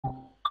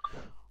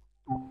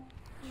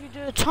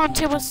Do a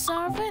timetable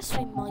service?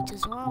 We might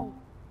as well.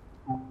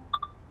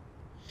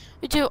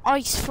 We do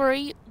ice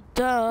free,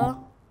 duh.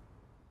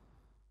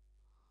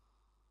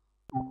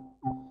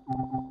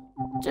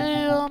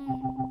 Do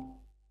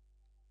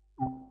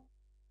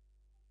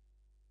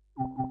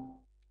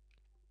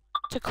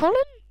to Colin?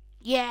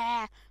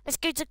 Yeah, let's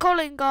go to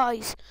Colin,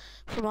 guys,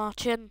 for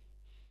marching.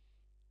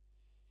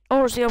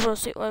 Or is the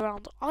opposite way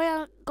around? I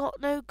ain't got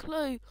no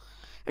clue.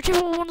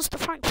 Whichever one wants to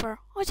Frankfurt,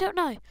 I don't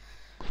know.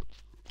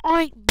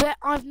 I bet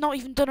I've not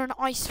even done an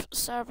ice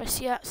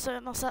service yet, so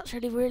that's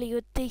actually really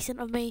good,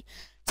 decent of me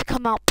to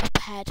come out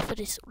prepared for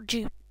this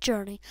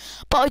journey.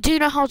 But I do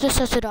know how to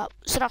set it up,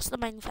 so that's the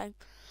main thing.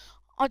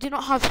 I do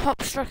not have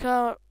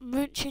Hauptstrecke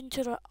München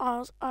to the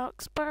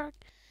Augsburg,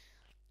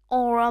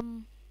 or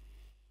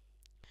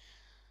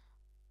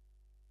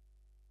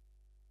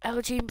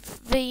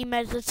LGV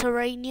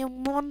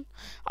Mediterranean one.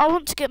 I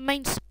want to get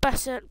main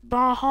spec at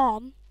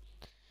Bahan,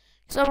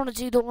 because I want to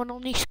do the one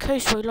on East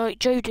Coastway like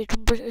Joe did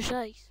from British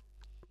Ace.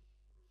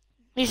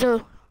 These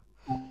are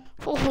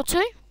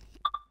 442.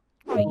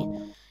 Right.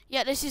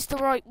 Yeah, this is the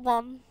right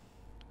one.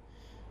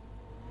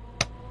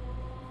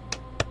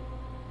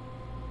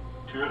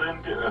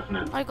 Türen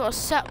geöffnet. I gotta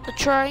set up the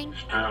train.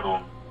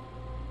 Störung.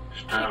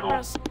 Störung.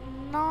 Press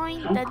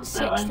 9, then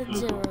 6, then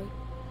 0.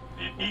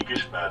 Wird nie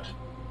gesperrt.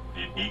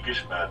 Wird nie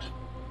gesperrt.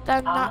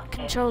 Then that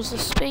controls the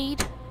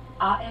speed.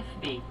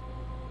 AFB.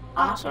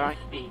 That's right.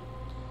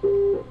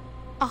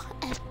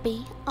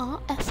 AFB.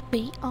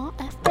 RFB,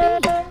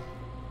 RFB.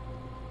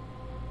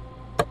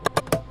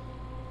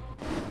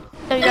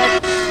 There we go.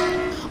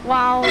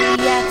 Wow,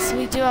 yes,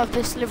 we do have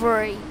this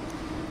livery.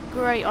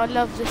 Great, I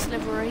love this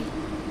livery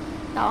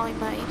that I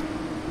made.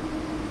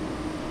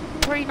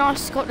 Pretty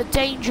nice, it's got the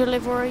danger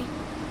livery.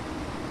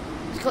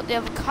 It's got the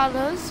other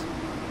colours.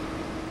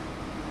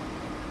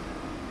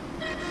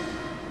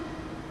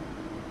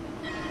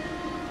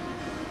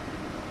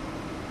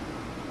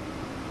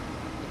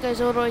 It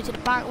goes all the way to the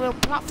back wheel,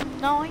 platform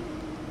 9.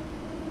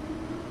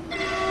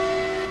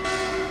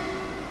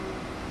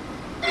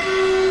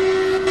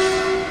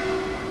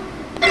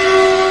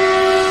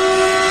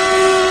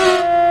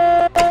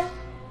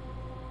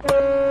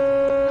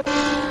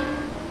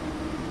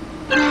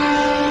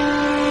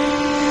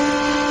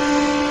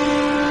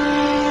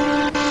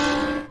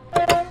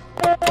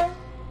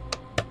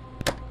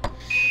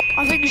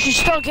 I think you should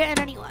start getting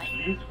anyway.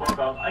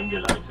 Schließvorgang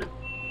eingeleitet.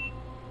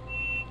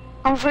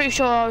 I'm pretty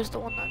sure I was the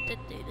one that did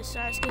do this,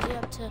 so it's because you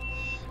had to.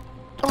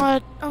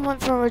 I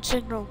went for a red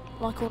signal,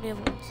 like all the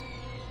other ones.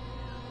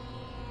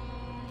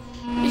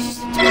 This is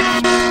the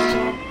television as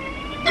well.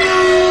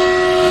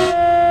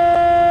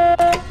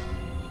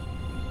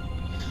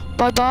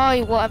 Bye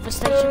bye, whatever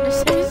station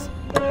this is.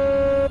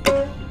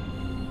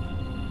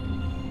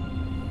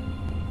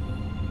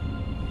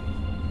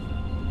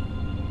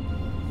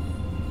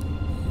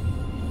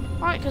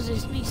 Right, because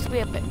this needs to be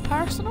a bit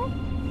personal.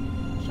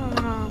 So I'm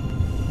gonna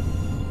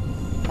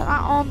put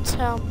that on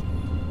till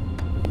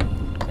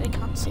they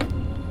can't see it.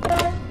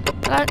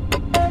 Hello?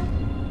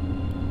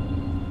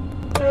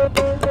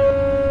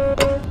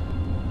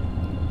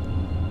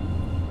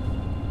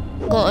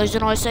 Got us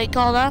an I-8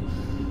 car there.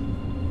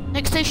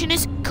 Next station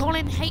is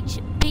Colin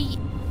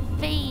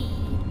HBV.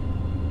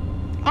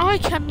 I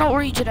cannot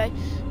read today.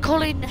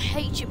 Colin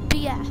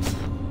HBF.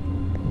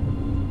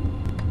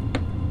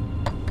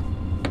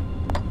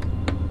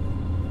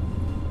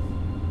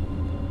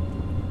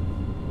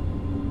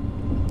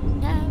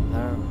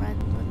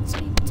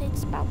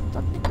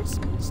 On the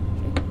Christmas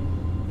tree.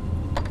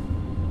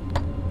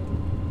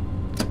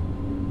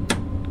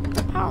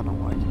 The power not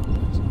working on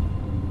this.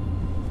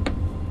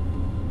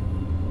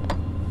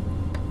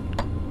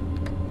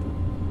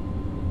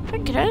 I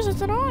think it is,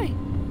 it's an eye.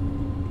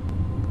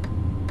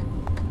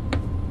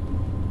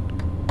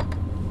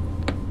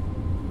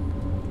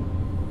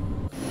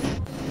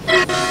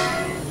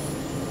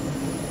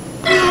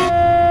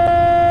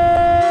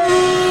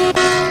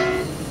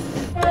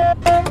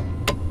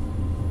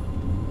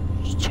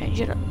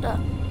 It up to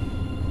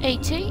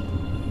 80.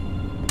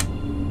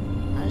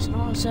 That's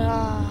not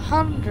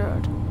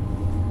 100.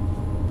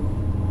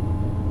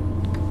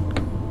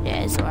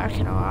 Yeah, it's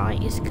working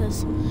alright. It's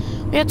because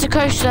we had to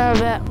coast there a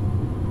bit.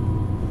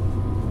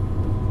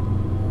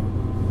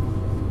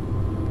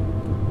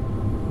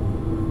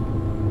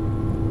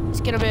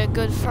 It's gonna be a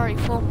good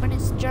 34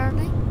 minutes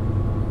journey.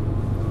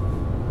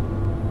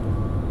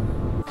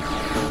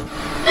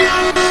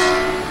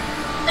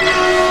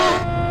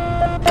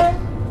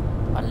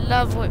 I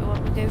love it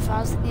when we go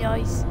fast in the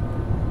ice.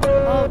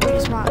 Oh,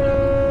 breeze man.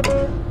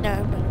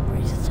 No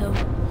memories at all.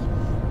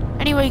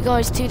 Anyway,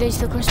 guys, 2 days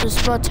till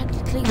Christmas, but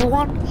technically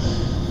 1.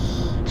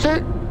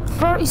 So,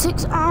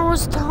 36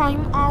 hours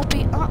time, I'll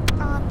be up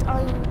and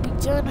I will be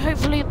doing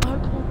hopefully a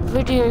Pokemon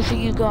video for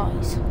you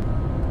guys.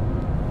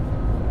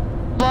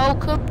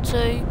 Welcome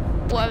to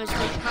whatever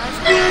station that is.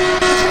 The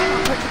train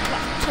approaching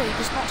platform 2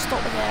 does not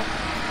stop here.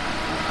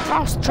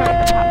 Fast train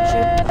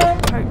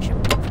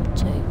approaching platform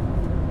 2.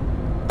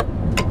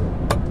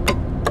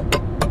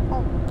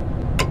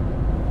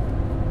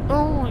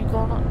 Oh, you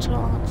got up to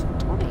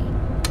 120.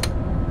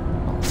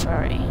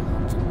 130,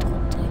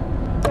 120.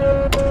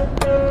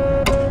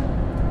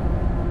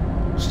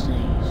 What's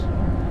these?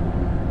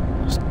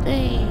 What's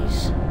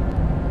these?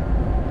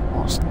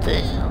 What's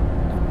this?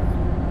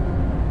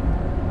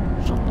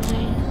 What's all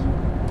these?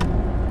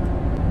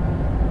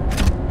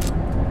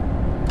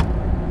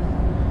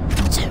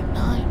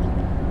 29.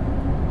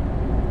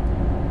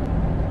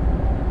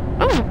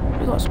 Oh,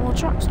 we got some more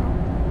trucks now.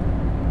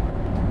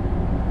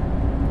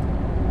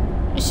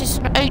 This is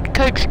an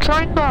 8-coach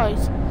train,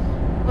 guys.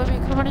 We'll be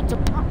coming into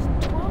platform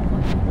 12,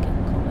 I think,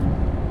 in Colin.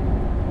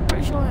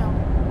 Pretty sure I am.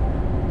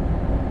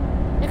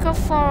 Look how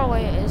far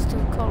away it is to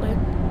Colin.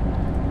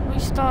 We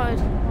started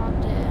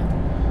around here.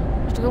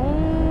 We have to go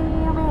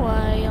all the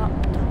way up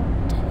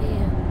down to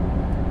here.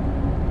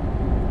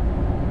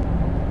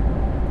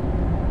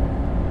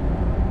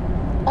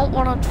 Oh,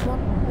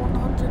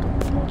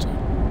 140.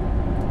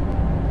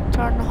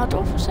 Turn the HUD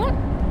off, is it?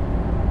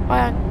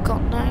 I ain't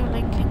got no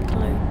linking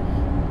clue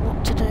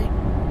what to do.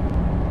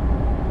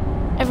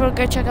 Everyone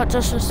go check out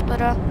Just a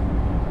Splitter.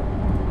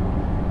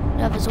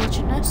 Whoever's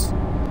watching this.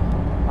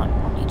 Like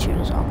on YouTube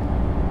as well.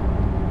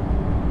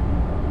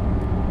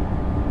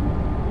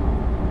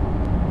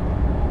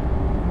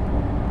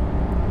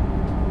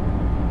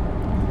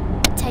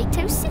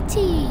 Potato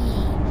City!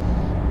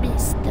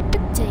 Mr.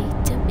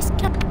 Potato is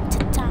coming to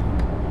town.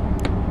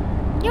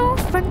 You're a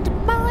friend of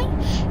mine,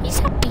 he's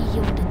happy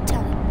all the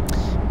time.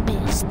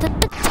 Mr.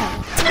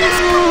 Potato is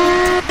coming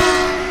to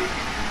town.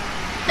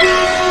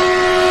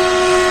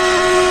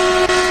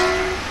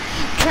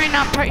 Train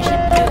up pretty soon to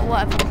do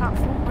whatever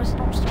platform was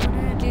not supposed to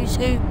due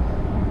to.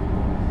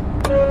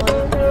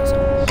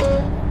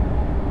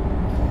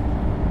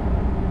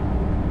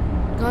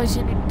 Guys,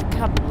 you need the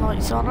cabin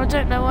lights on. I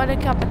don't know why the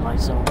cabin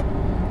lights on.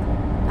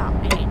 That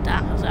means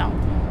that was out.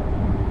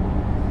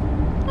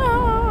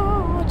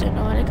 Oh, I don't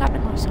know why the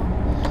cabin lights on.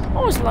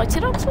 Oh, it's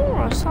lighted up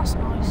for us. That's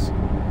nice.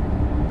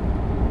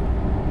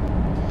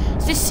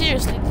 Is this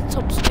seriously the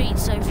top speed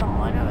so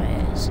far? I know it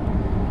is. I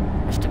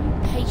have to be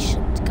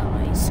patient,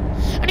 guys.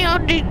 Anyway, I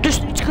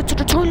just need to go to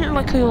the toilet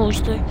like I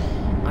always do.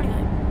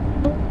 Anyway.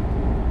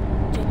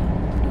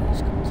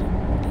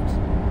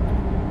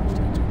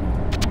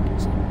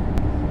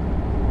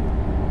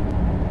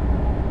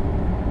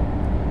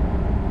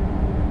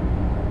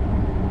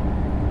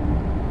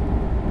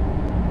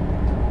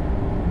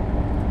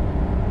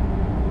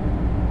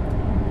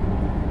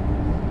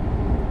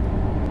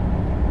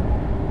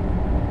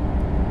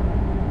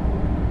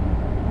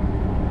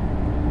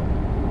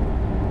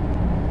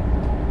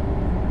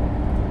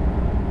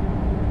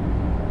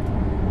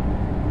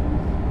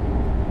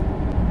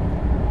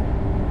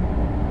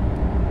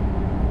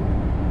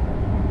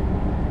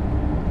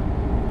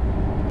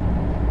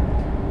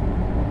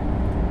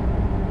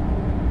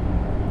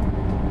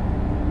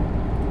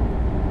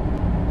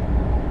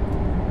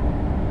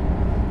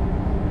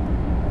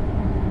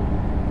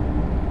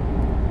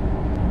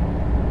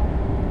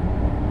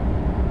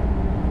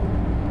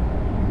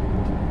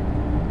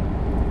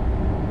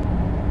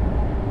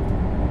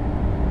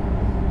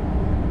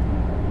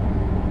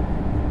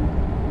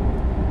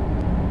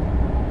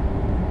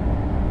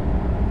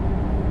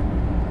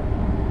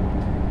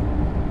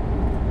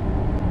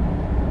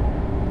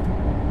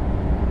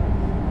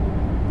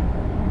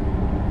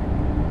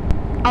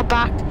 I'm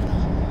back.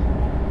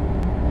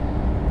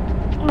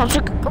 That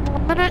took a couple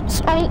of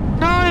minutes. Oh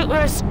no,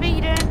 we're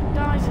speeding.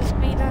 Guys, we're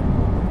speeding.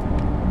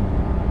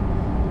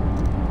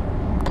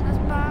 That's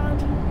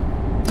bad.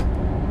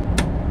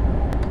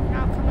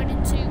 Now coming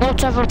into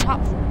whatever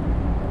platform.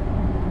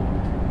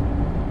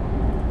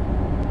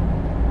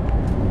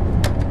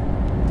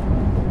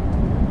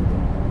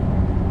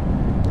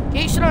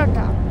 You slow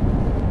down.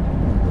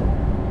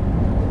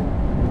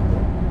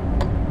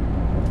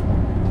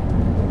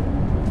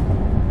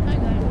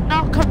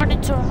 Now coming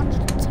into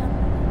 110.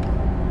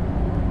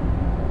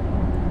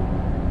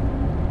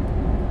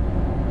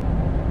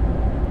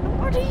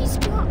 What are these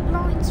black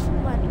lines for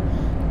then?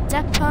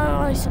 Depot,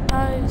 I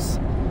suppose.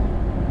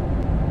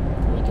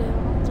 We go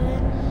around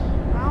there,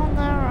 around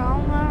there,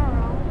 around there,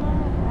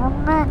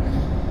 around there, around there.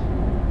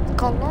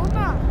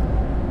 Colonna.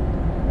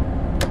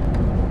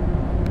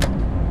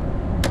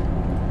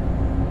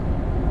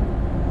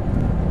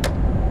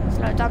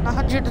 Slow down to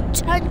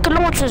 110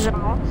 kilometers an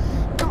hour.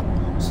 Not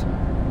miles.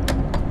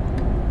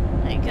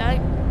 There you go.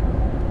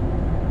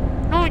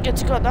 Now we get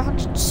to go at the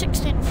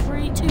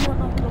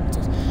 116.321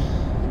 kilometers.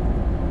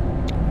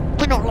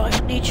 We're not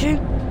live on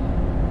YouTube.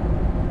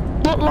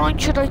 What line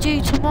should I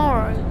do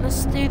tomorrow?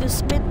 Let's do the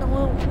spin the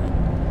wheel thing.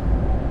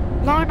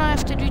 Line I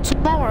have to do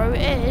tomorrow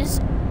is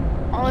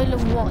Isle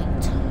of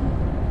Wight.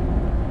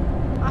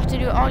 I have to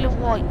do Isle of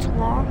Wight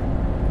tomorrow.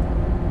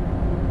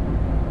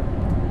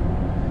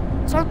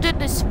 So I'm doing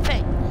this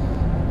thing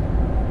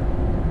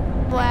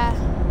where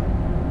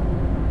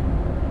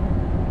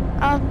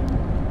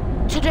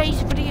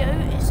tonight's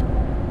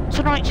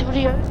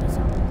video is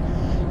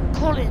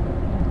Colin.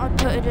 I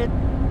put it in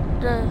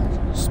the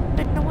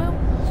spin the wheel,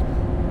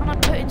 and I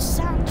put in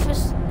sand for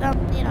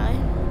you know,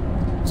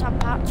 sand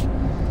patch.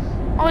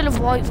 Isle of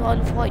Wight,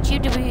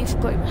 UWE for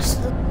Great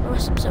Western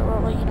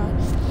Road, you know.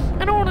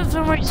 And all of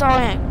the routes are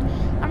out.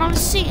 And I'm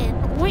seeing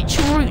which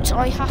route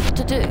I have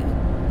to do.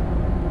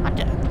 And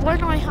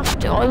when I have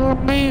to, I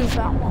remove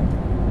that one.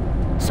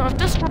 So I've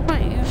just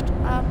removed,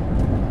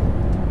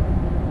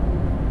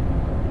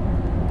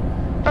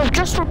 I've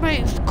just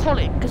removed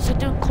Colin, because they're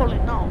doing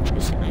Colin now,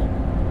 obviously.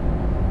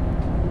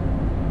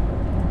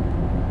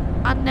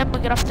 And then we're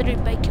going to have to do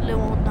Bakerloo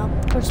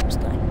on Christmas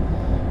Day.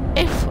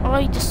 If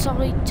I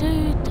decide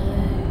to do...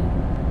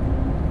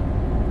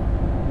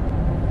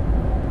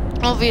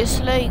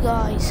 Obviously,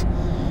 guys.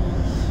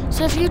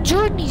 So if you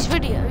enjoyed these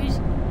videos,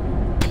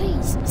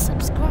 please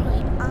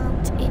subscribe,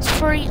 and it's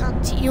free,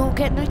 and you'll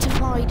get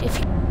notified if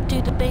you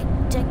do the big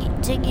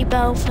dingy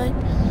bell thing,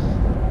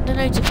 the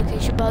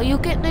notification bell. You'll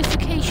get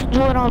notifications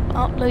when I'm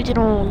uploading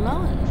all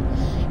live.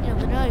 You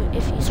never know,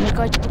 if you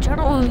subscribe to my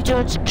channel, we'll be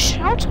doing some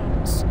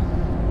shoutouts,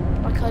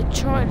 like I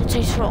try to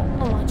do for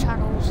all of my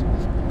channels.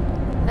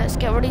 Let's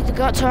get ready to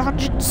go up to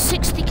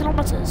 160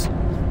 kilometers.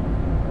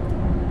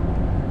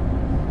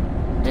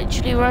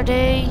 Literally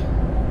ready.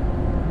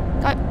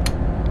 Go.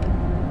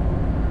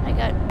 There you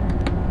go.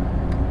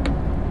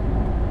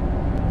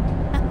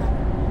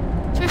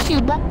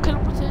 51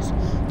 kilometers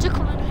to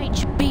Colin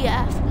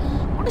HBF.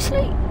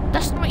 Honestly,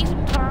 that's not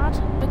even bad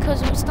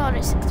because we started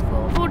at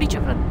 64. I've already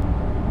driven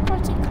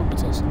 13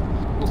 kilometers.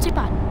 Not too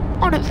bad.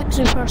 I don't think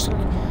so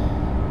personally.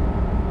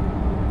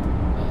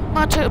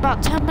 Might took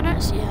about 10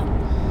 minutes, yeah.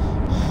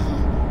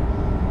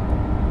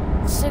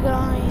 So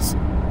guys,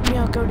 we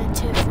are going in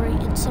tier 3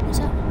 in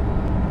Somerset.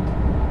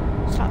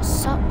 So that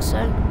sucks,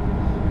 so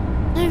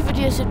no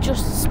videos of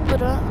Just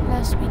Sputter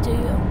unless we do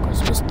it on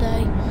Christmas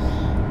Day.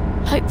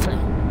 Hopefully.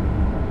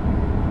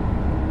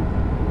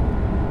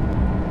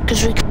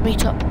 Because we can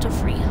meet up to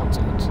 3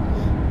 households in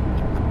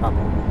the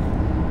bubble.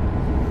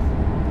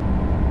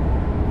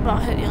 But I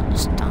hope you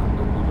understand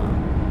all that.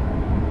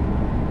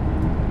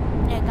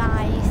 Yeah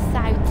guys,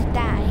 so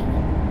today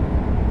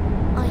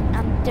I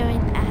am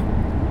doing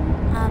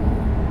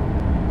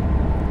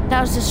that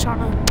was just trying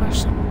to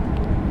impression.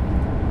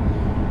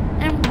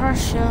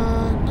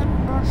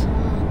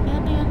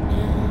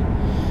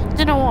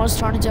 Didn't know what I was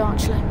trying to do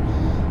actually.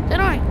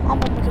 Then I'm on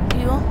my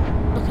computer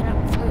looking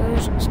at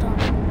photos and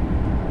stuff.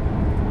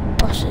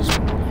 Buses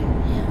probably,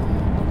 yeah.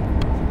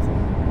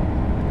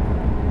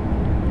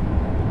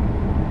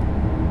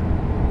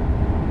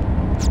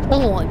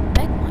 Oh, I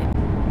beg my...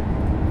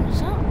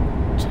 What's that?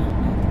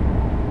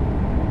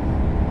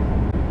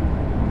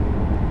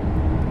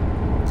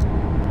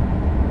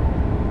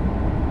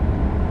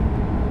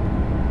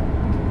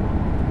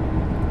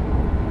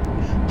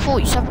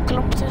 47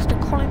 kilometers to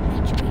Colin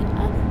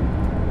HBF.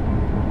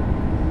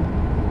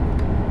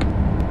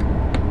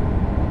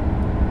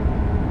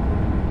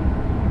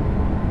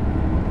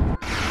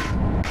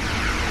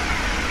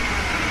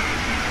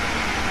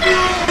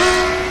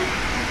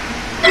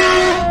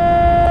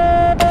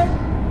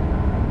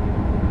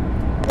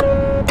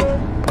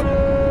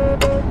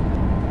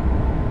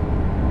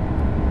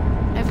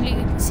 Hopefully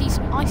we can see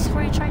some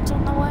ice-free trains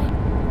on the way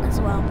as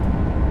well.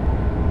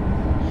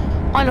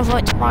 Isle of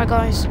Wight tomorrow,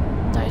 guys.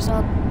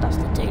 That's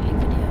the daily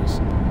videos.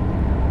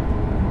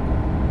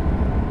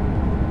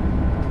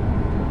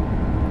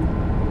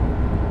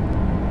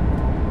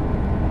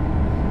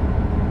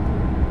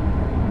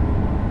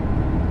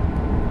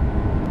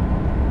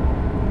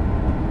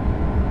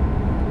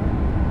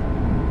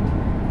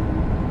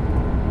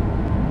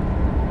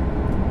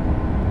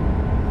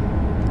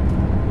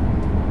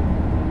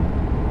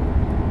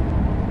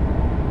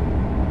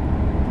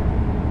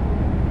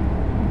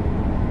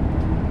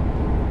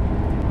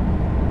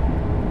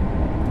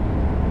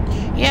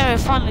 Yeah, we're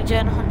finally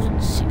doing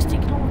 160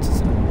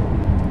 kilometers.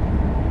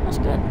 That's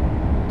good.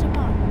 Not too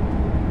bad.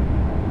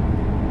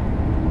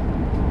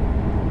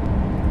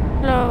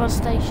 Lower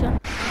station.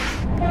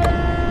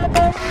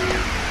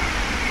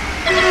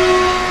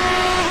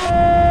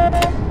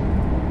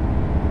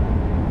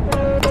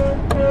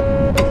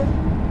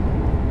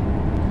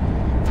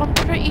 I'm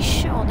pretty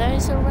sure there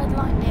is a red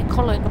light near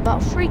Colin,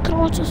 about 3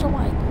 kilometers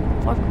away.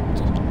 5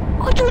 kilometers.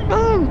 I don't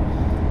know.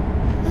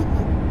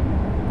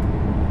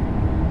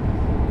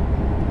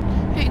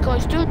 Hey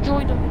guys, do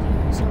enjoy the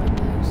videos I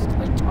post.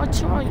 I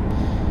try.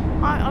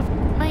 I've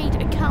made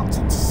accounts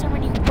into so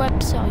many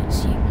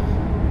websites.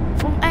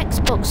 From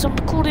Xbox, I'm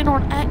recording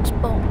on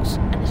Xbox,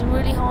 and it's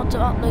really hard to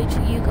upload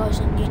for you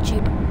guys on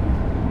YouTube.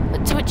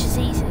 But Twitch is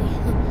easy.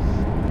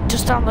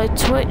 Just download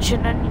Twitch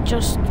and then you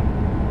just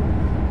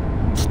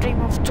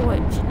stream off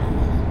Twitch, you know.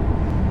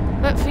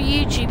 But for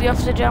YouTube, you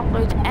have to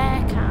download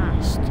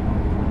Aircast.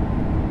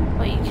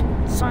 But you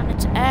can sign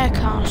into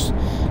Aircast.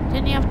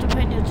 Then you have to put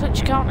in your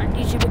Twitch account and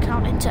YouTube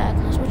account into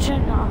Aircast, which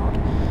is not hard.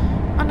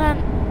 And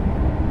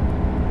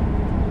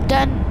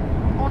then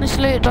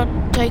honestly, it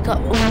doesn't take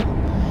up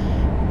all.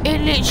 It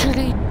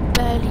literally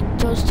barely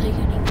does take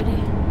any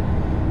video.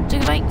 To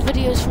make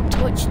videos from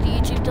Twitch to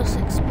YouTube does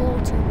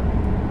export it.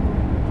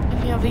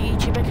 If you have a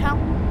YouTube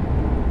account,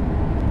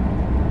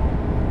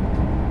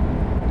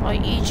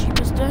 like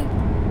YouTubers do.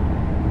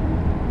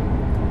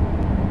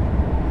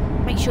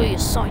 make sure you're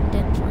signed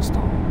in for a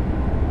start.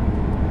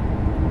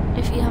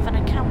 If you have an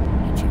account on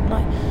YouTube,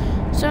 like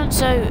so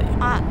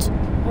at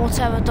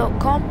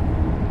whatever.com.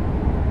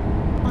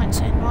 Might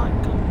say right.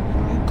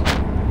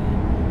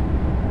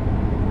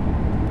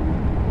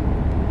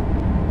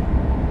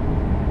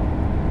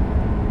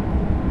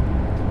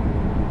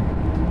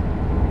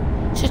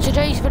 So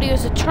today's video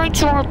is a Train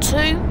to World 2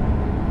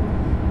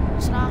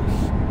 /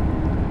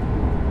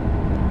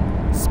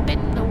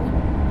 Spin the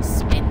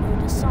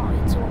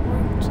Decides on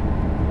route.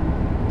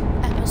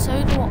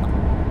 Episode 1.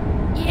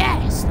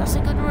 Yes, that's a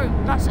good route.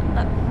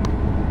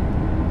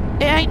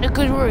 It ain't a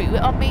good route.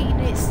 I mean,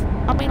 this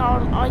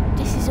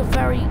is a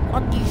very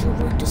unusual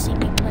route to see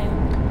me play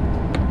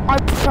on. I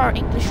prefer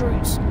English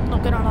routes. I'm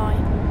not gonna lie.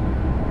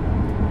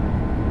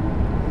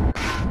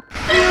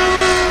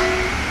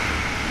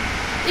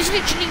 There's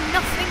literally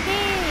nothing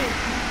here.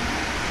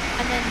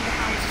 And then the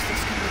house is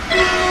just gonna be.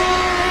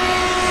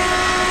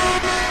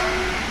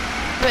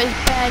 But there's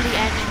barely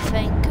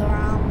anything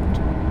around.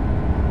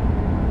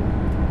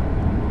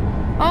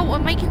 Oh, we're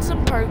making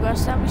some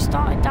progress. Then we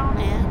started down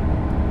here,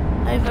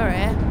 over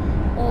here,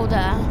 or there.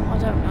 I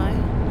don't know.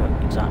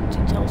 Not exact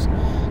details.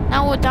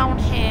 Now we're down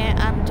here,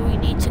 and we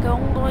need to go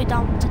all the way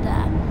down to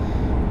there.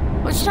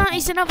 Which that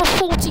is another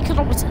 40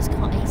 kilometers,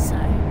 guys. So,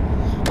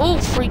 oh,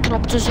 3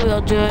 kilometers we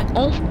are doing.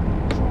 Oh.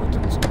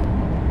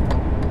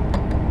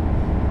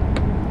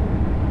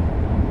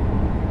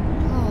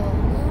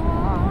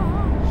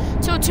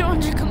 So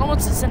 200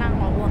 kilometers an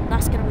hour one,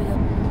 that's gonna be good.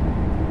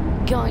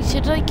 Guys,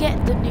 should I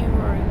get the new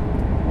route?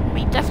 I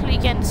mean, definitely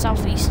getting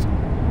southeast,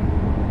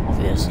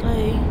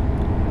 obviously.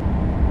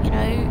 You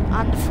know,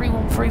 and the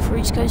 3133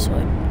 East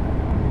Coastway.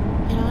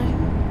 You know?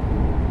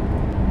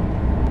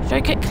 Should I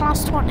get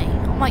class 20?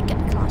 I might get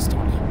the class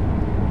 20.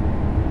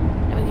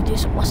 Then we can do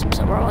some Western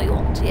Suburban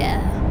ones,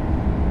 yeah.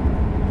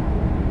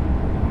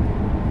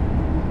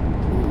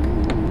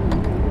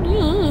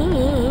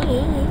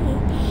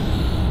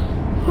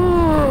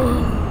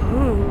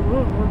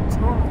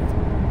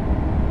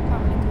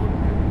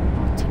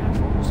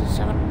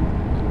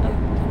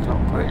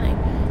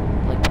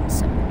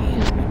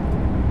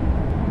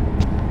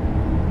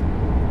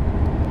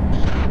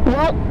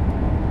 Well,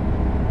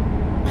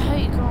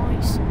 hey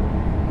guys,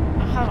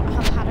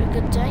 have had a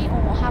good day,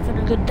 or having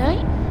a good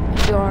day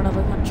if you're in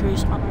other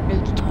countries. I don't know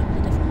the times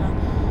are different now.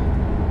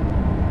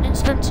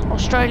 Instance,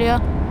 Australia,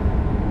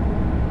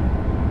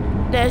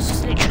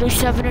 there's literally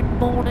 7 in the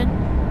morning,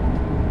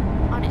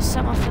 and it's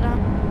summer for them.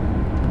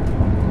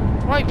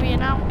 Right, we are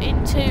now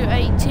into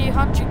a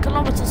 200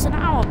 kilometers an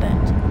hour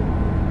bit.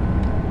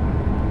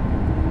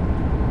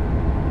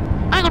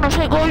 Hang on a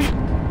sec, guys.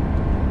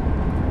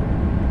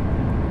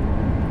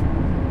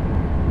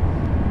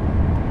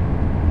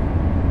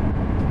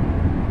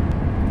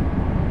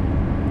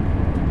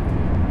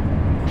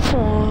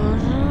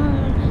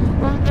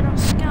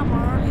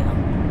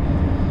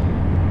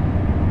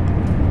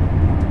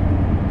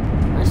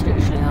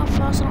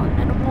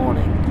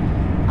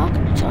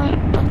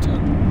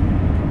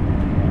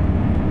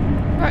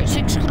 Right,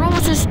 6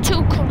 kilometers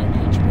to Colin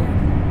HBF.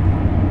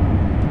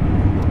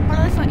 I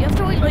like that you have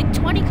to wait like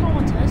 20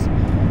 kilometers,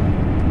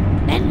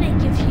 then they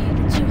give you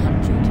the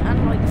 200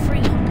 and like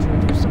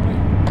 300 or something.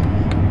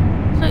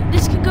 So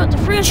this can go up to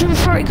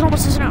 330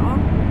 kilometers an hour,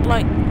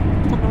 like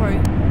on the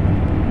road.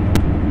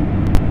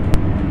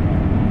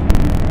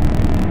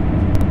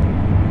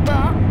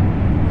 But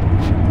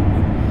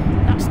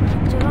that's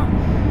nothing to do that.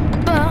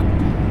 But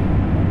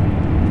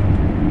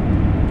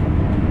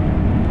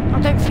I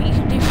don't think you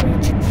can do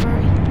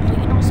 330.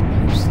 You're not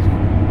supposed to.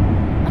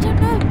 I don't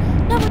know.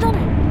 Never done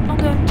it. I'm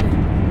going to.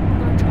 I'm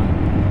going to try.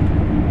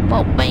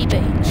 Well,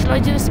 maybe. Should I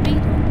do a speed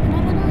run? You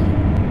never know.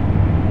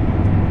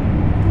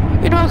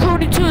 You know,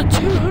 according to a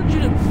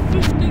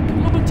 250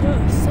 kilometer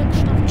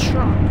section of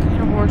track,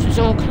 in other words, it's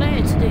all clear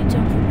to do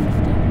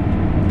 250.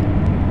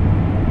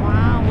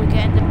 Wow, we're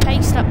getting the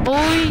pace up,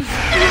 boys.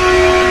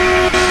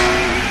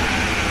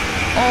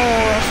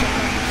 Oh, that's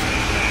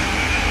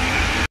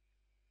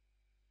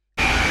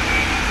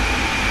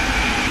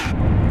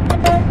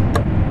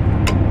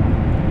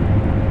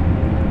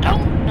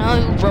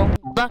wrong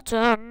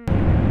button.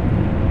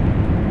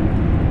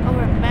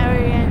 Over at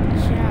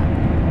Marianne's, yeah.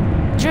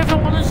 Driven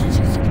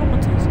 160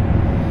 kilometers.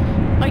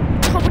 I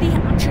probably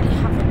actually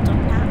haven't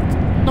done that.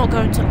 Not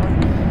going to lie.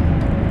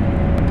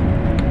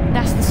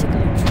 That's the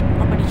signage.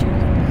 I'm only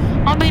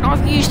joking. I mean,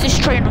 I've used this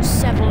train on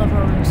several other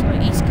routes,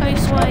 like East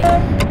Coastway.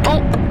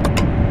 Oh!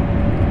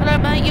 Hello,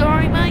 mate. You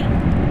alright, mate?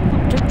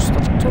 Don't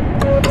stop talking.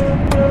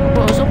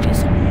 Well, it's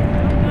obvious.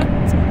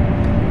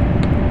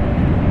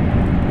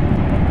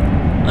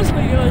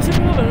 Hey guys, if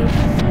you have a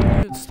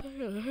family and stay,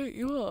 I hope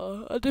you are.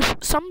 And if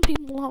some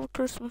people have a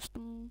Christmas,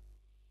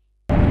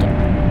 but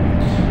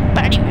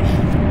anyway,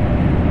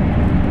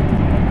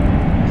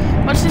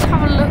 let's just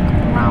have a look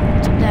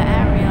around the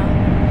area.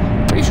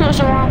 Pretty sure it's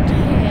around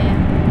here.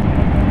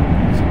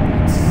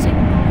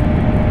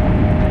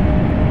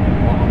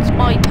 Well, it's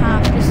my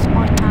path. This is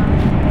my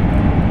path.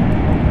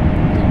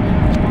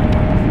 That's my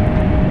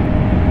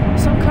path.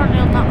 So I'm currently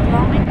on that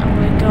line, and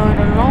we're going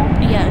along.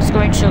 Yeah, it's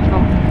going straight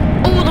along.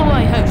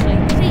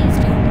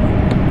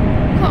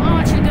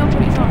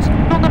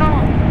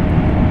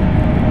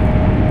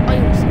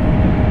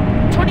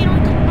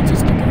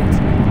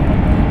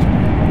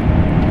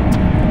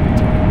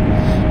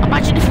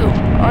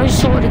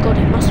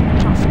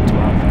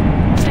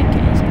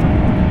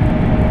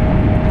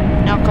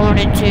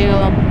 into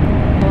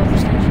whatever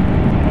station.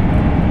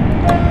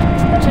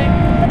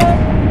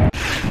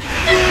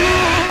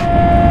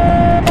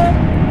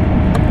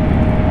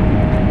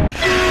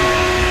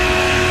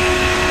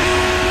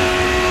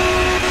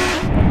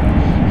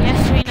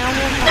 Yes, we know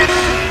what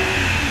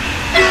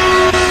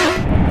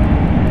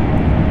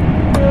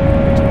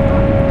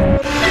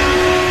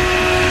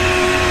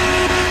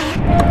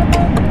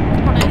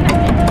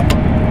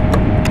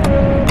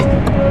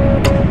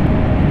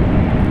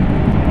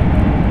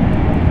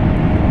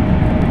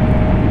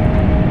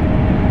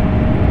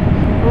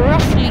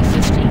roughly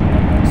 15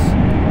 minutes.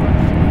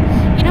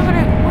 You never know,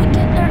 I might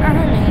get there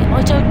early.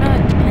 I don't know,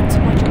 it depends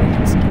on my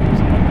driving skills.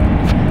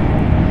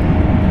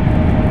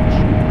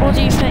 What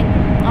do you think?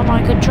 Am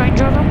I a good train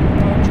driver?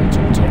 Oh, train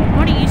driver too. I'm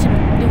only using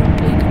a little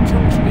blue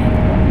controls for the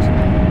other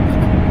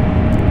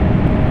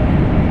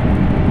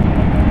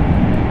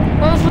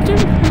well, if I do a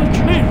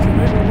train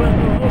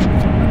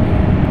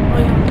I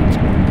am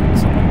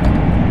experience.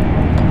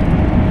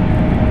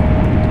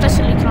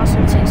 Especially class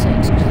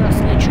 166, because that's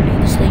literally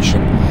the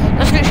station.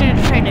 That's literally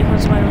the train that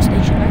goes to my own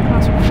station. Then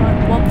class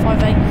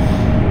 158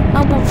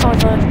 and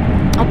 150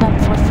 and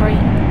 153.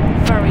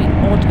 Very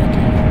odd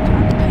occasions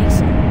at the pace.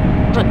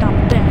 But that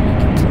barely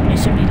comes up.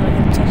 It's only like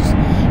empties.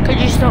 Could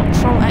you stop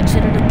from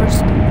Exeter to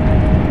Bristol?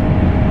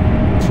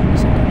 So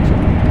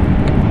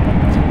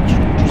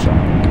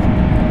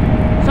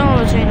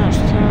between us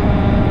to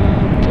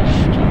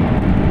Bristol.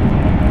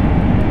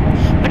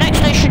 The next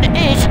station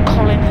is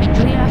Colin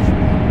Hendry F.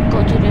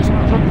 Got to do this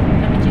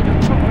announcement. Let me do the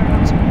proper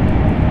announcement.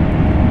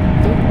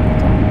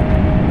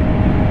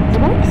 The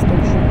next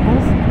station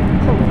is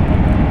Colin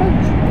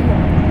Hendry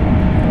F.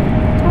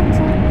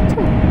 Taxi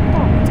to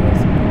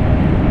Dartmouth.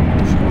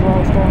 We should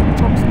arrive there in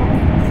approximately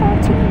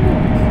 13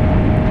 minutes.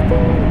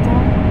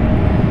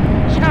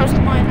 So that was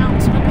my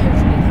announcement.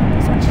 Hopefully that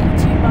was actually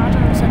too bad. I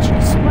was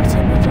actually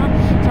sweating with that.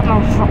 Then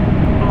I'll drop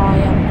my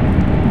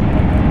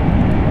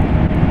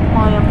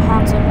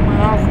hands in my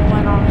mouth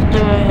when I was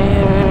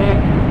doing.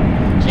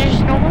 So this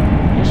is normal.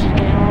 This is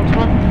the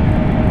announcement.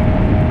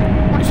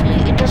 Honestly,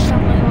 it does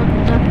sound like on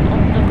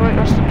the Great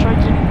Western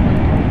Trains in England.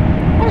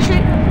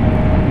 Honestly,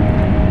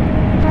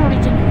 probably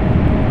didn't.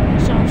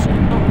 It sounds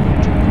not even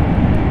joking.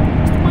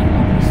 It's my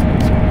longest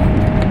lesson.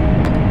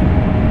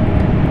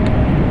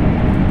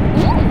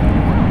 Ooh,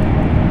 wow.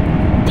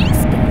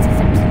 These guys is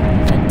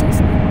absolutely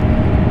fantastic.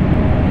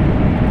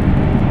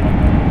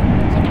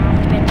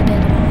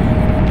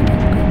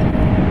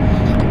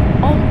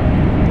 Oh,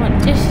 right,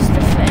 this is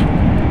the thing.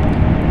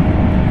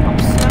 I'm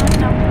slowing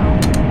down now.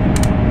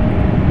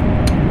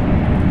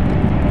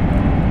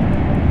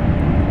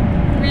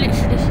 I'm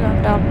literally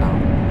slowing down now.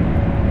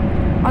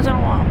 I don't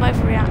know what, I'm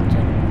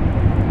overreacting.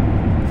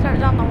 Slow it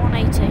down to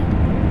 180.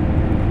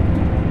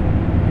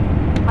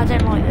 I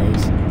don't like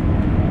these.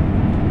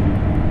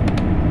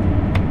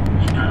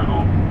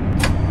 Störung.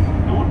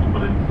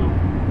 Notbremsung.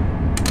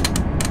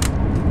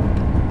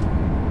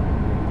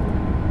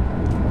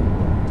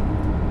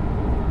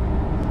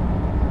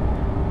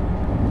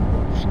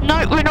 No,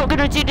 we're not going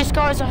to do this,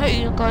 guys. I hope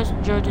you guys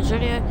enjoyed this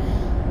video.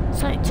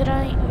 So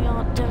today we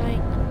are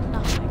doing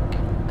nothing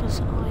because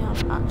I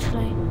have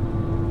actually.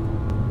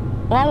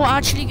 Well, we're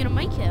actually going to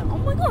make it. Oh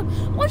my god!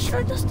 Why should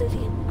I just do the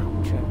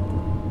outro?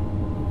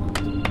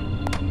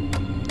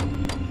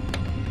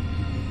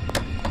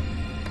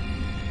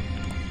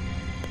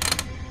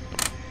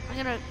 I'm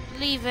going to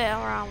leave it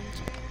around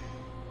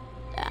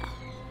there.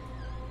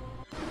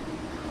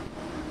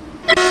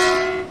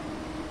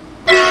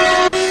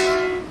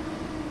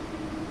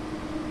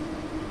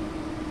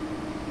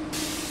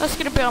 That's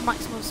going to be our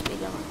maximum speed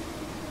limit.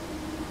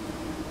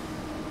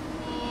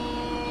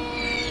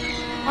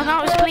 Oh,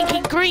 now it's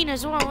blinking green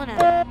as well, isn't it?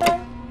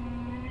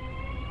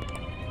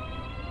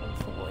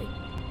 140.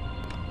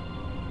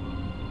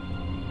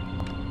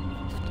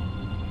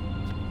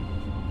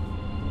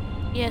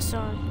 Yeah,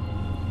 sorry.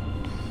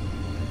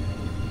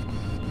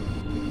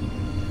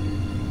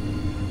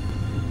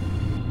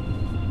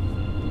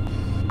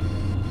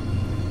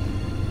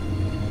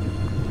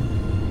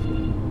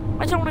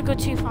 I don't want to go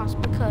too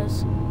fast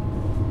because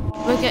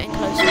we're getting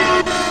closer.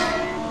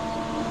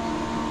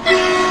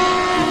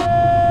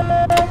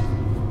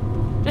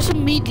 Just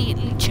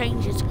immediately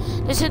changes.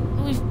 They said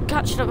we've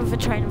catched up with a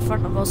train in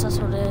front of us, that's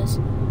what it is.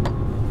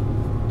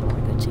 Don't want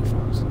to go too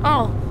fast.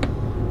 Oh!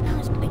 Now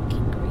it's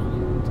blinking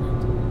green.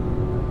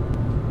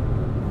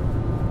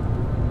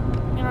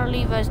 I'm gonna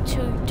leave us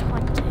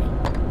 220.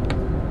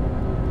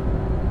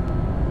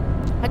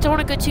 I don't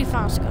want to go too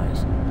fast,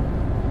 guys.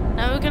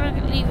 Now we're gonna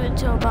leave it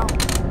until about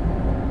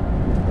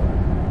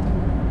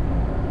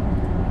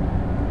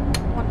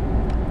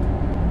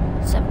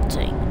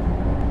 117.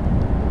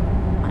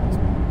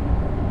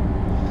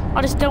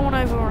 I just don't want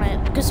to overrun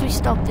it because we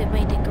stopped it,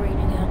 made it green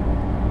again.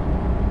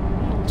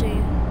 What do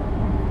you?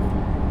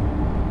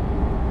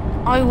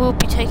 I will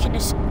be taking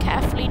this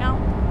carefully now.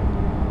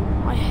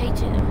 I hate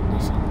it when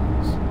this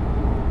happens.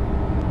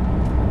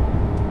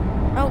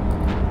 Oh,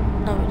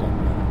 no, we don't.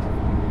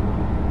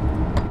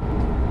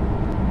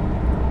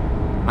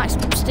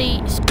 Maximum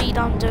speed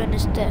I'm doing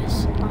is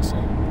this. That's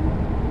it.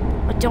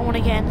 I don't want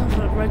to get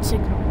another red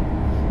signal.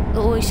 It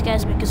always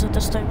scares me because I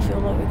just don't feel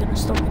like we're going to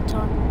stop in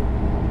time.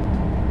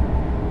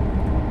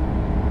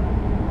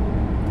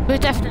 We're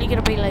definitely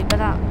going to be late, but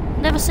that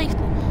never safe.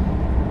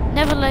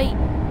 Never late.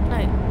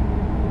 No.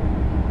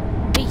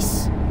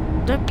 Peace.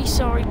 Don't be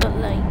sorry, but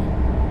late.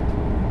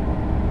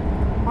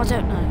 I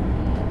don't know.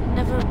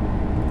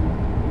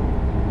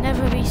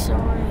 Never be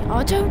sorry.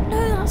 I don't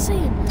know that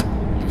saying.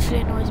 It usually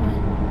annoys me.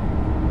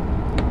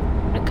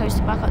 We're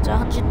coasting back up to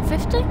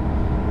 150.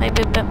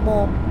 Maybe a bit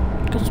more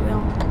because we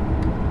are.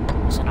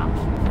 That's enough.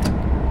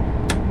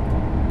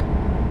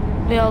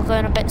 We are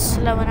going a bit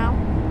slower now.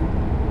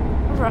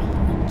 Over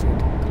 100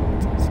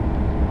 kilometers.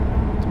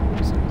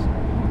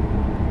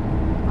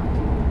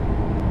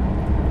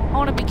 I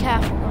want to be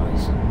careful,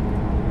 guys.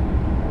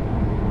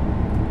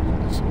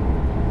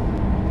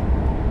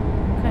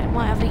 Okay, it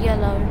might have a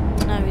yellow.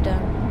 No, we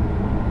don't.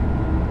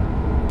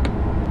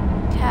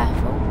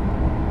 Careful.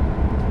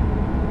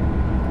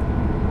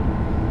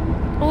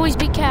 Always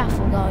be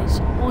careful, guys.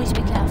 Always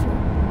be careful.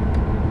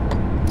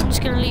 I'm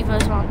just going to leave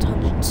us around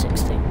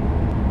 160.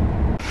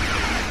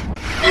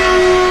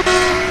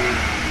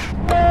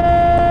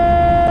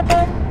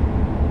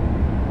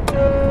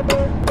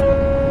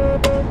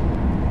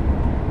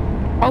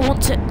 I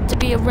want it to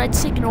be a red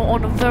signal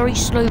on a very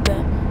slow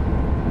bit.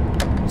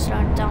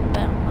 Slowing down a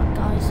bit on that,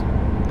 guys.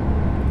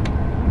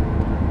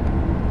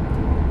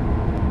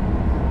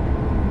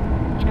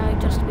 You know,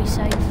 just to be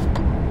safe.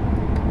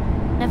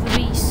 Never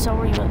be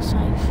sorry but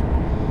safe.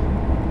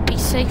 Be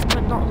safe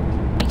but not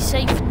be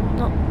safe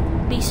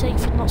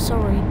and not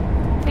sorry.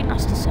 I think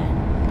that's the same.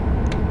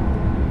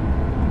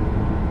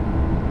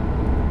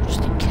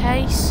 Just in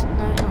case.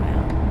 No, not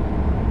yet.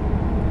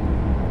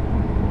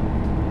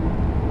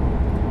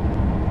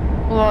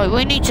 Right,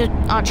 we need to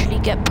actually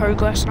get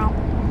progress now.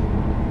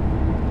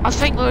 I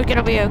think we're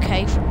gonna be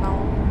okay from now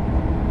on.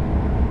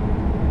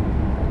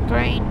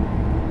 Green.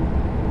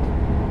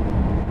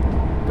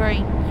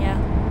 Green, yeah.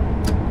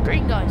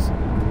 Green, guys.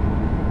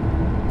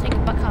 Take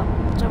it back up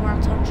to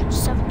around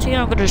 170.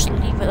 I'm gonna just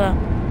leave it there.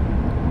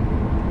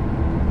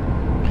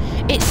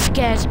 It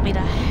scares me the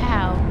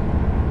hell.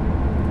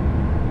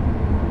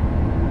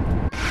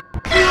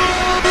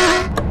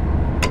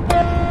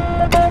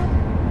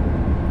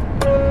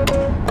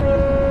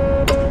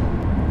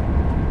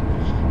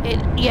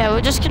 Yeah,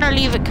 we're just gonna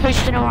leave it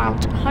coasting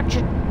around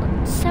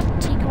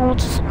 170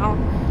 kilometers an hour.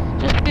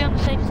 Just to be on the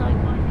safe side,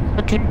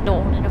 but do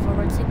not want another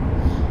red signal.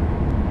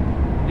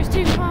 It's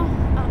too far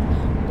up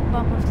the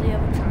bum of the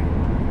other train.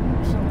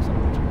 So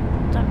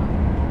don't know.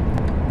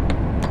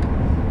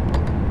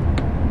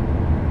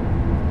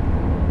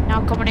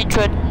 Now coming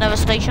into another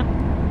station.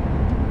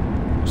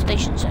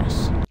 Station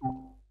S.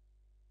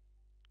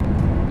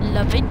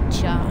 La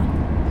Vincha.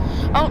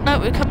 Oh no,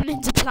 we're coming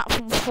into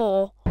platform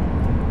 4.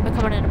 We're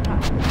coming into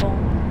platform 4.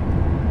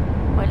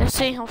 Wait, let's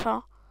see how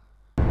far.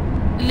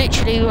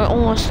 Literally, we're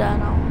almost there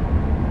now.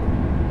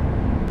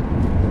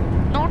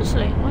 No,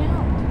 honestly, we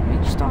are.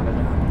 We started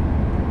it.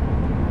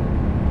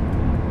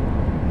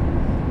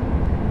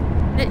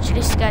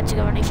 Literally scared to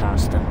go any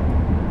faster.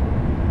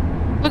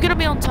 We're gonna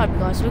be on time,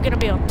 guys. We're gonna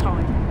be on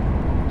time.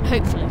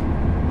 Hopefully.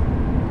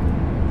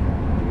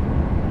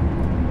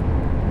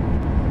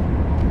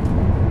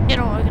 You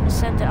know what? We're gonna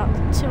send it up to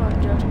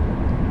 200.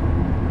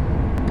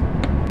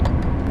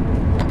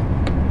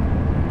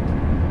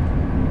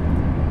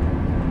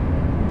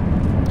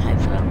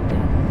 Hopefully that'll do.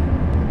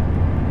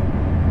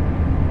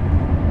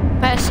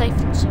 Better safe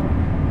than sorry.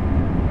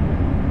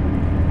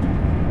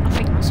 I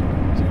think that's what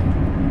we'll do.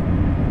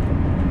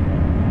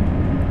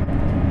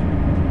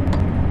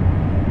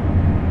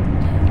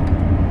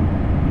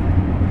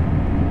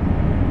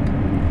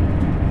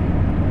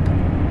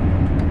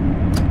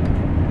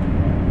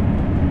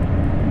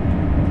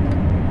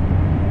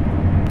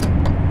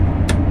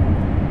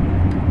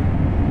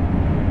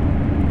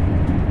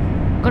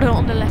 Got it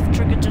on the left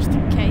trigger just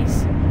in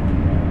case.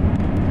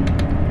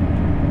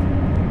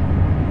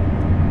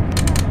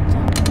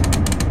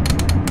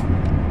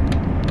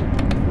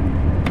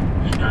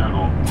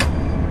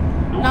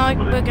 No,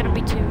 we're gonna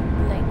be too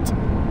late.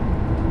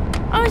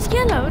 Oh, it's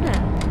yellow, isn't it?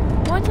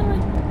 Why did I...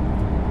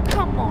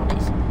 Come on,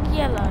 it's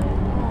yellow.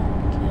 Oh,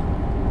 okay.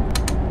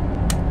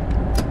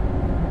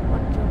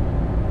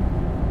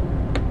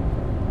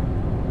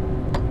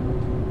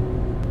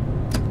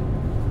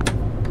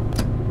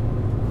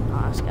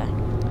 Oh, let's go.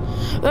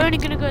 We're only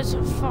gonna go as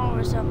far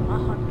as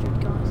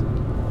 100, guys.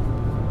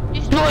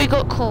 This is why we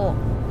got caught.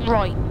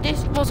 Right,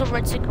 this was a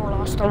red signal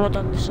last time I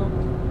done this one.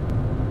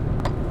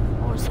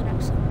 What was the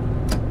next one?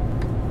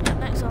 Yeah,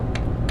 next one.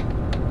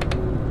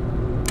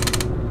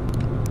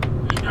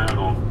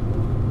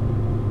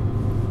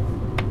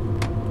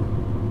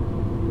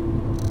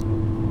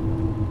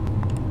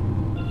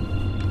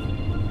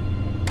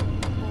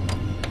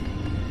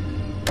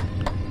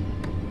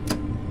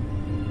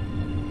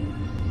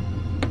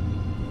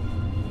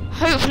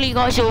 Hopefully you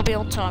guys will be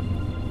on time.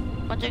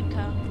 I don't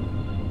care.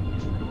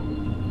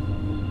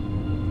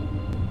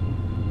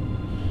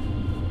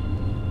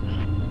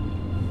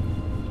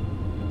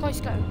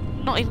 Guys, go.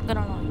 Not even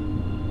gonna lie.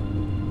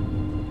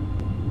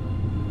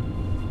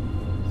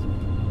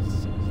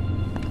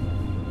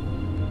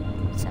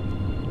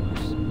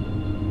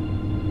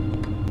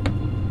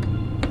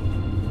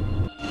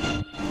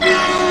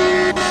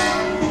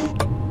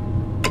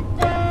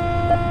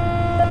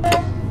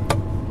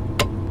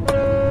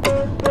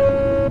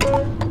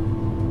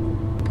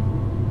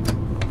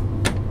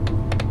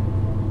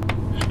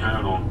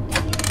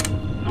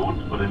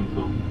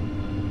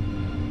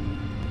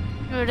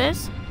 Here it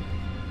is.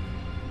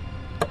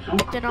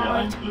 Zoek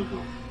Denied.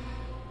 terreinsleutel.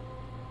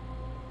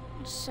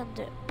 Send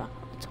it back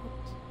up the top.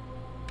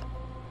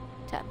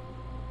 10.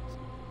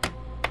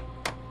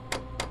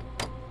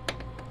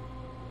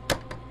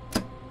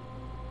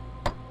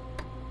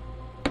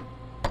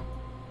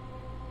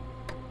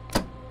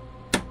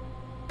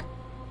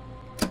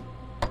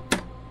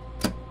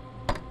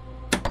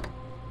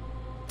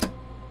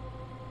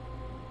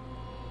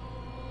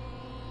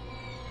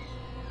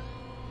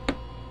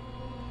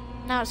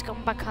 Now it's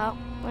gone back out.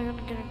 We're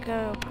gonna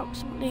go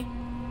approximately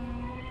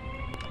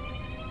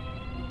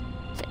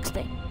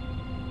 60.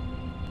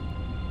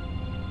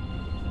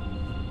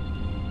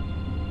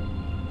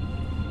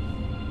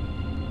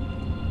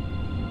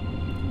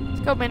 There's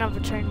got to be another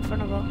train in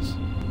front of us.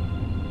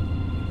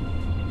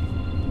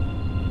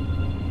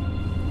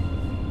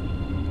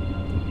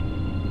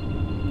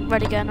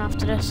 Ready again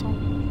after this one.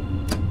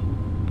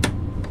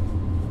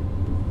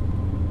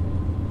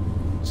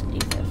 Let's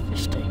leave it at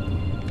 50.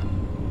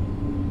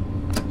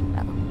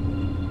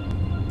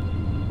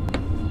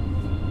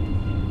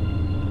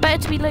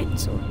 Better to be late than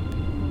sorry.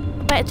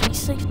 Better to be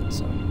safe than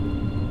sorry.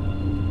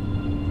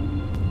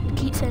 I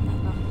keep saying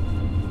that now.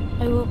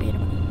 I will be in a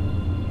minute.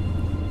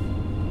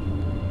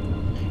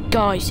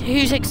 Guys,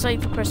 who's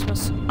excited for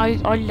Christmas? I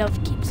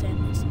love keep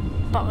saying this,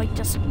 but I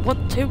just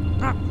want to.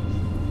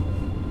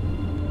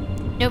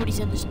 Nobody's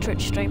in this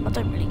Twitch stream. I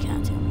don't really care,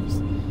 to be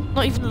honest.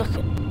 Not even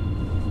looking.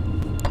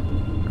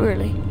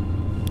 Really.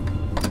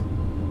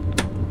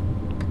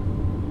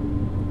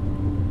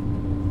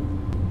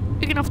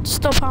 You're gonna have to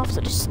stop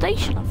after the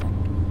station, I think.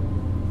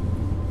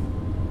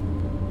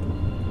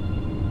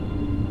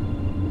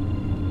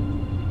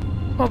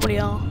 Probably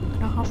are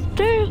gonna have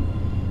to.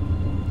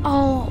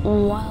 Oh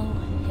well,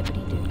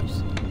 hippity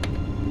doos.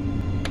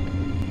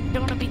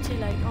 Don't wanna be too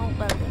late. Oh,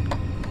 there we go.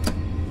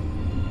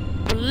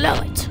 Blow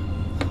it.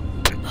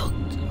 Blow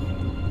it.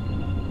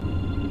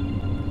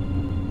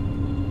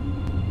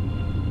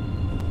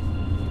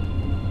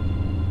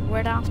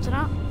 Red after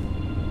that.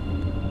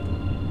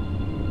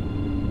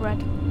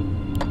 Red.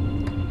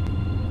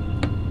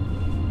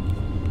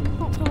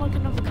 Not feel like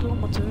another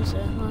kilometre, is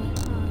it?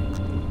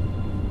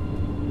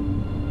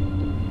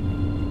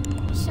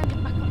 Send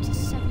it back up to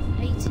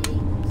 780.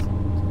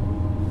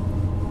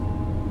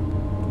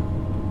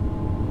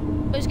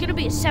 But it's gonna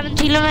be a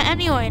 70 limit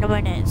anyway in a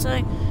minute,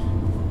 so.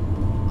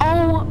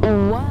 Oh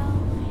wow.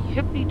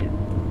 Hippity do.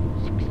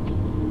 60.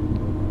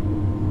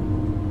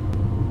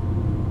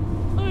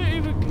 I don't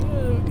even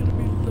care, I'm gonna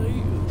be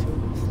late.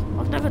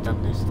 I've never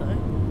done this though.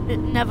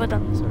 Never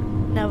done this,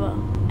 never,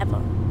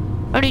 ever.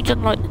 Only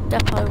done like the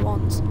depot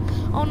ones.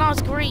 Oh, now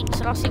it's green,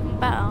 so that's even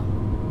better.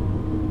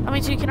 That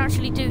means we can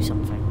actually do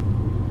something.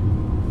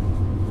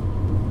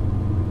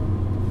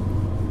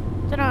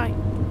 Dunno,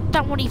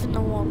 that one even the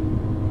one.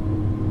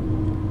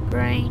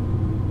 Green.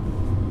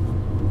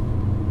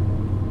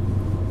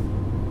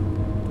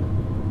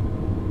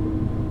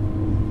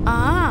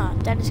 Ah,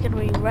 then it's gonna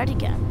be red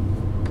again.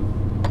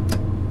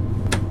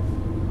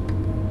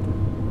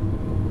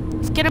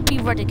 It's gonna be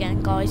red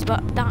again, guys,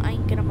 but that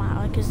ain't gonna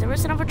matter because there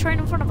is another train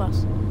in front of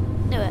us.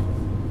 Knew it.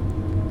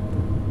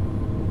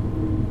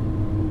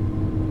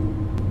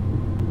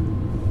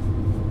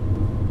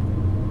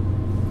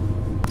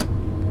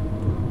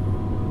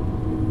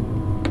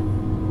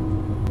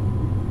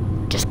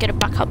 Just get it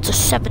back up to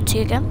 70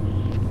 again.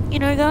 You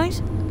know,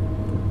 guys.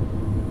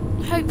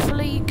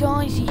 Hopefully, you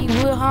guys, you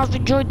will have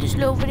enjoyed this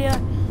little video.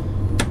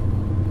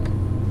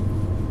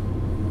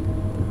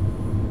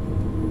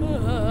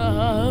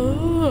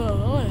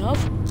 I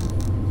have.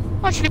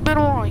 Actually been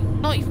alright.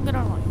 Not even been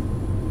alright.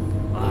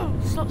 Oh,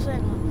 stop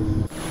saying that.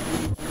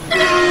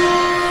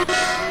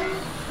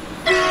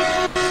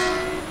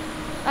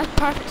 That's a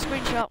perfect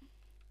screenshot.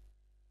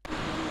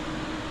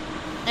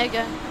 There you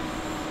go.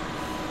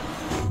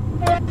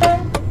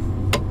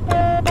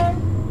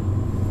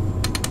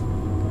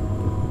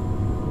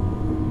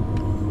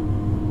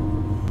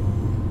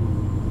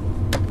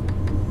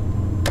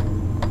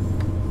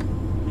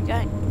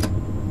 Okay.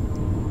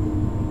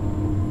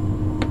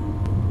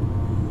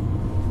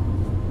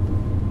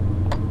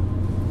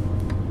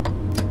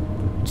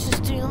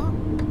 Just do that.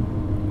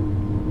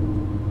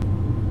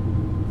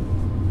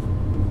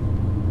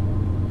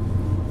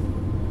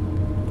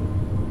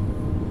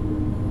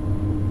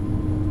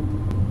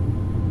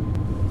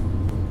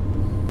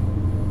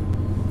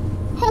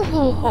 Ho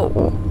ho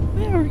ho!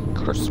 Merry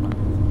Christmas.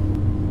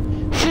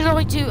 Should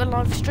I do a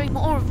live stream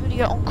or a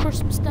video on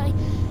Christmas Day?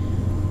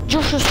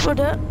 Josh has put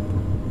it.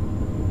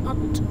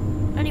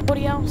 And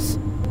anybody else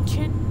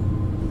watching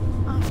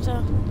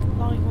after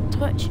live on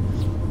Twitch,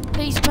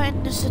 please put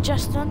in the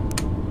suggestion.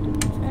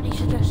 Any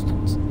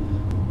suggestions?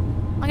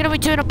 I'm gonna be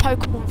doing a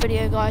Pokemon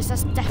video, guys.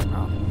 That's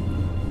definitely.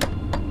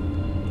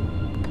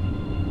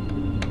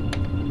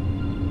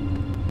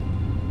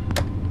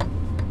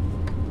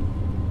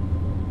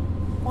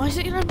 Why is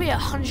it gonna be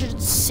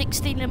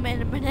 160 limit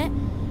in a minute?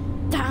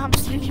 That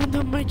absolutely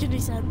doesn't make any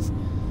sense.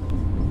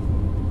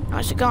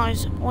 Right, so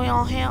guys, we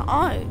are here.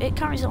 Oh, it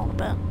carries on a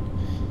bit.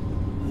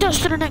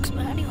 Just to the next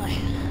bit anyway.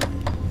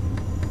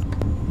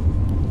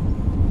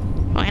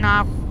 We're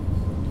now.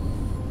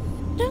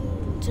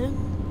 Dun, dun.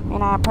 We're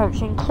now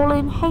approaching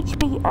Colin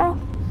HBF.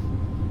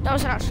 That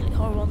was actually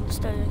horrible on the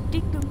stereo.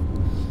 Ding dong.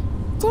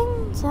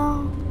 Ding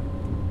dong.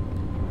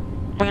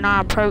 We're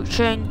now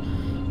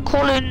approaching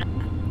Colin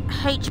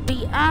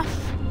HBF.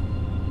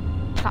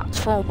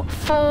 Platform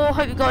 4.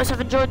 Hope you guys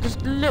have enjoyed this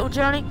little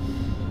journey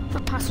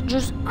for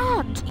passengers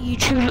and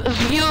YouTube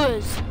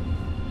viewers.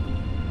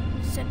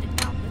 Send it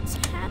down to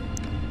 10.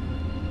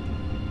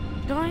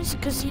 Guys,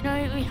 because you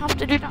know we have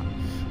to do that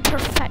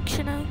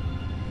perfection.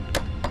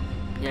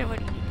 You don't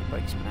really need the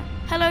brakes for that.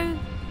 Hello,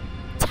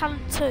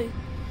 Talent 2.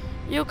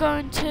 You're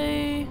going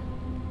to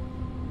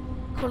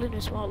Colin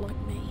as well, like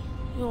me.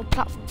 You're on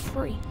platform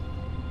 3.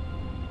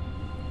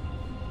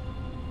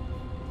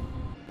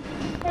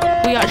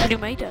 We actually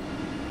made it.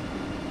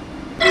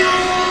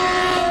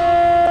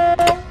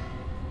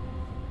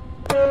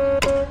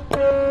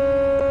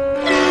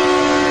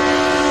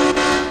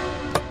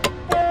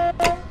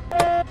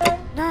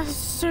 That's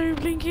so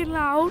blinking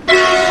loud.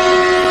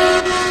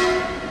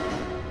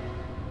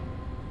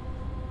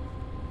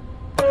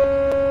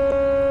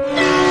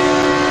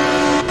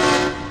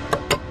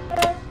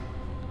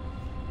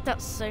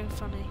 That's so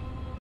funny.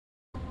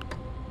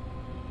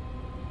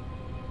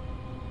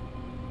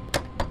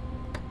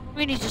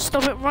 We need to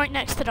stop it right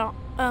next to that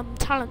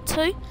Talent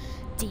 2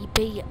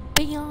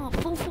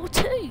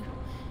 DBBR442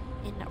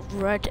 in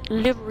red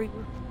livery.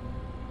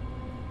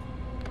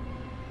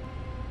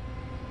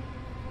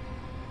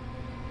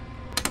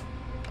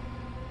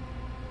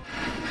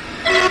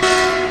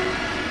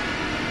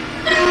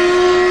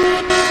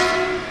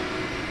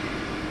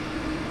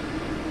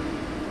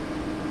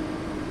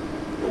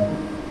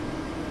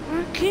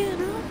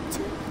 Working up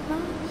to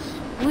fly.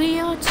 We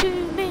are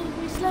 2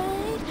 minutes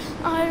late.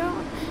 I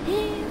don't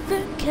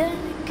even care,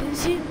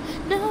 'cause you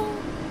know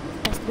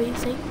best to be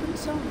safe than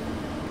sorry.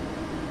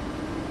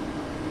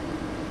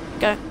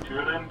 Go.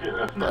 Türen Gotta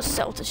geöffnet.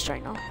 settle this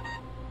straight now.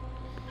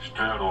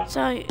 Störung.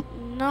 So,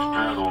 no.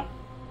 Störung.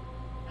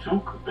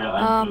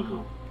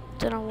 Zugbeeinflussung.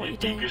 Don't know what you're Linie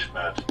doing.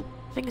 gesperrt. I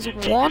think it's a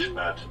Linie 1.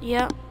 gesperrt.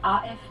 Yeah.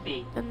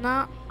 AFB, Then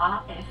that.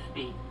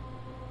 AFB.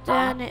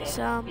 Then it's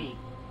AFB.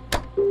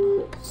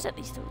 set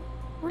these to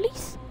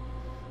release.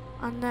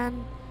 And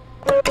then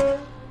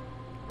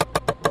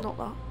not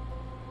that.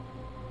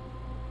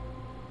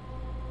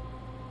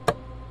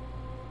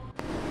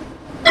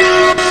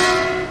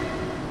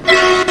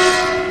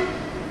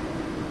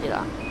 Do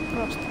that.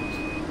 Cross those.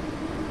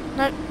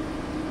 Nope.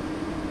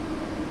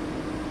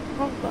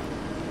 Wrong button.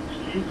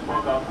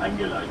 Schließvorgang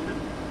eingeleitet.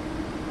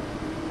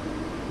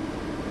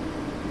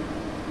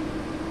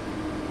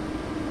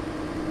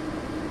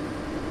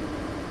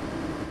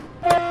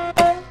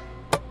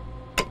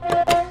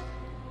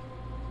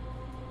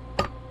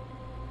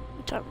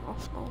 Turn them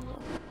off now.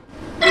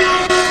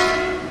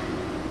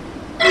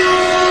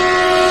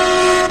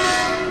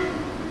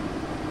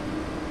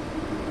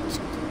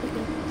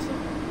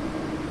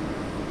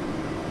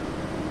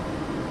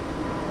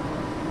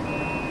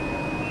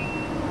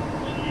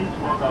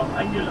 Schließvorgang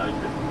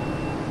eingeleitet.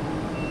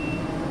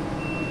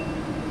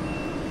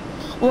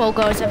 Well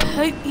guys, I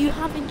hope you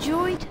have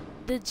enjoyed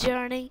the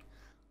journey,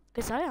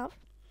 because I have.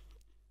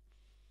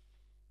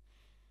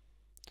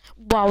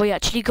 Wow, we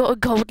actually got a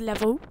gold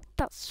level.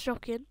 That's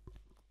shocking.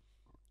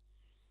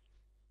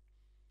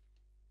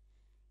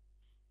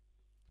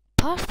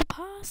 Pass the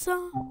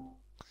parcel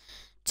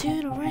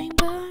to the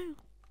rainbow.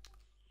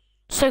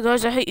 So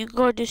guys, I hope you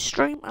enjoyed this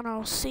stream, and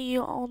I'll see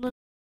you on the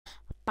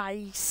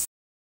base.